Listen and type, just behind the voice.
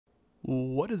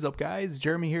What is up, guys?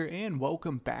 Jeremy here and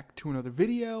welcome back to another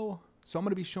video. So I'm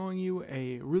going to be showing you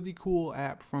a really cool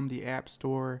app from the App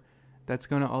Store that's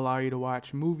going to allow you to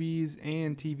watch movies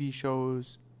and TV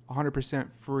shows 100%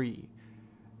 free.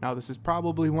 Now this is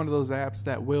probably one of those apps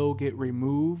that will get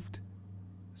removed,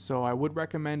 so I would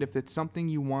recommend, if it's something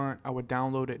you want, I would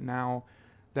download it now.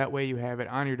 That way you have it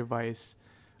on your device.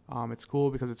 It's cool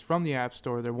because it's from the App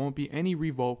Store. There won't be any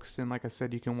revokes, and like I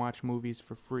said, you can watch movies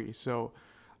for free. So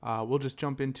we'll just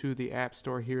jump into the App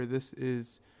Store here. This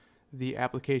is the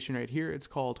application right here. It's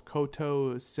called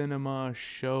Koto Cinema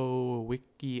Show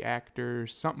Wiki Actor,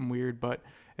 something weird, but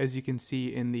as you can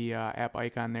see in the app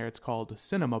icon there, it's called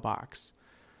CINEMABOX.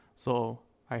 So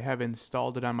I have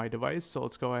installed it on my device, so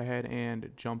let's go ahead and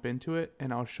jump into it,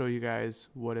 and I'll show you guys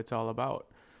what it's all about.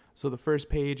 So the first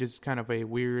page is kind of a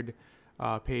weird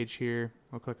page here.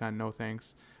 I'll click on no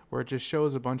thanks, where it just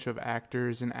shows a bunch of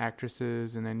actors and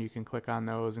actresses, and then you can click on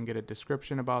those and get a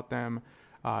description about them,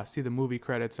 see the movie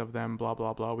credits of them, blah,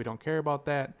 blah, blah. We don't care about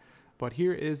that. But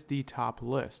here is the top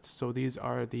list. So these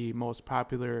are the most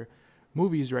popular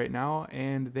movies right now,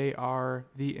 and they are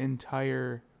the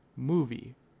entire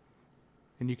movie.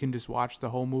 And you can just watch the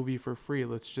whole movie for free.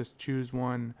 Let's just choose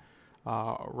one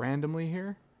randomly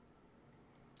here.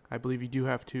 I believe you do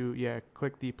have to,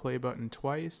 click the play button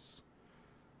twice.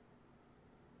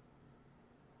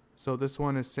 So this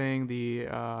one is saying the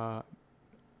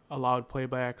allowed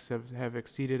playbacks have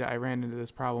exceeded. I ran into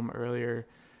this problem earlier.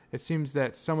 It seems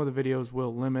that some of the videos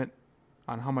will limit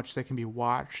on how much they can be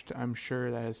watched. I'm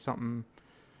sure that has something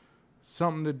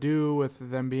to do with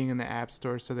them being in the App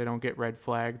Store, so they don't get red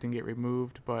flagged and get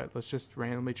removed. But let's just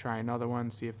randomly try another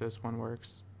one, see if this one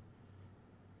works.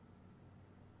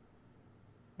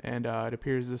 And it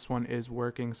appears this one is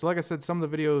working. So like I said, some of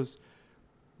the videos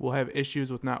will have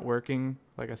issues with not working.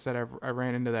 Like I said, I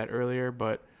ran into that earlier,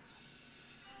 but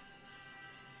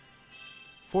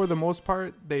for the most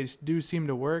part, they do seem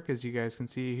to work. As you guys can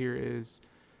see, here is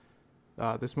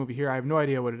this movie here. I have no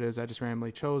idea what it is. I just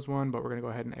randomly chose one, but we're going to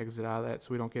go ahead and exit out of that so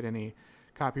we don't get any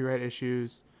copyright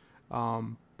issues. But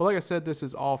like I said, this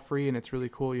is all free, and it's really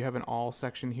cool. You have an all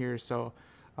section here, so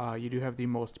you do have the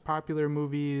most popular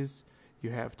movies. You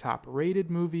have top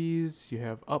rated movies. You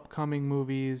have upcoming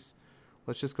movies.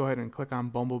 Let's just go ahead and click on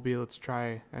Bumblebee. Let's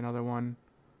try another one.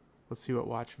 Let's see what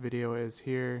watch video is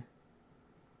here.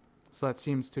 So that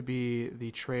seems to be the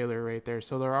trailer right there.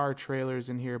 So there are trailers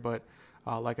in here, but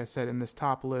like I said, in this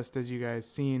top list, as you guys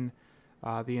seen,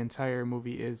 the entire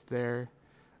movie is there.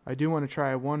 I do want to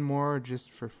try one more just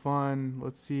for fun.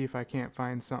 Let's see if I can't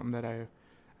find something that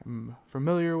I'm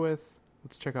familiar with.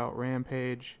 Let's check out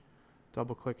Rampage.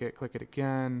 Double click it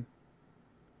again.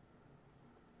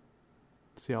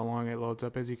 See how long it loads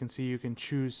up. As you can see, you can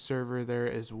choose server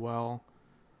there as well.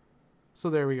 So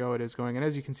there we go, it is going. And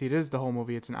as you can see, it is the whole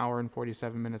movie. It's an hour and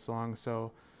 47 minutes long.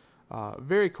 So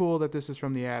very cool that this is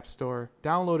from the App Store.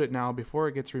 Download it now before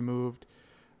it gets removed.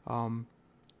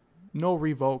 No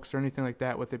revokes or anything like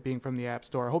that with it being from the App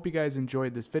Store. I hope you guys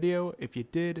enjoyed this video. If you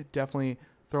did, definitely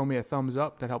throw me a thumbs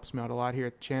up. That helps me out a lot here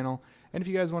at the channel. And if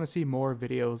you guys want to see more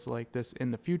videos like this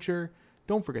in the future,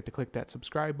 don't forget to click that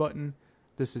subscribe button.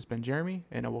 This has been Jeremy,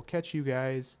 and I will catch you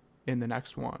guys in the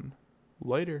next one.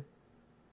 Later.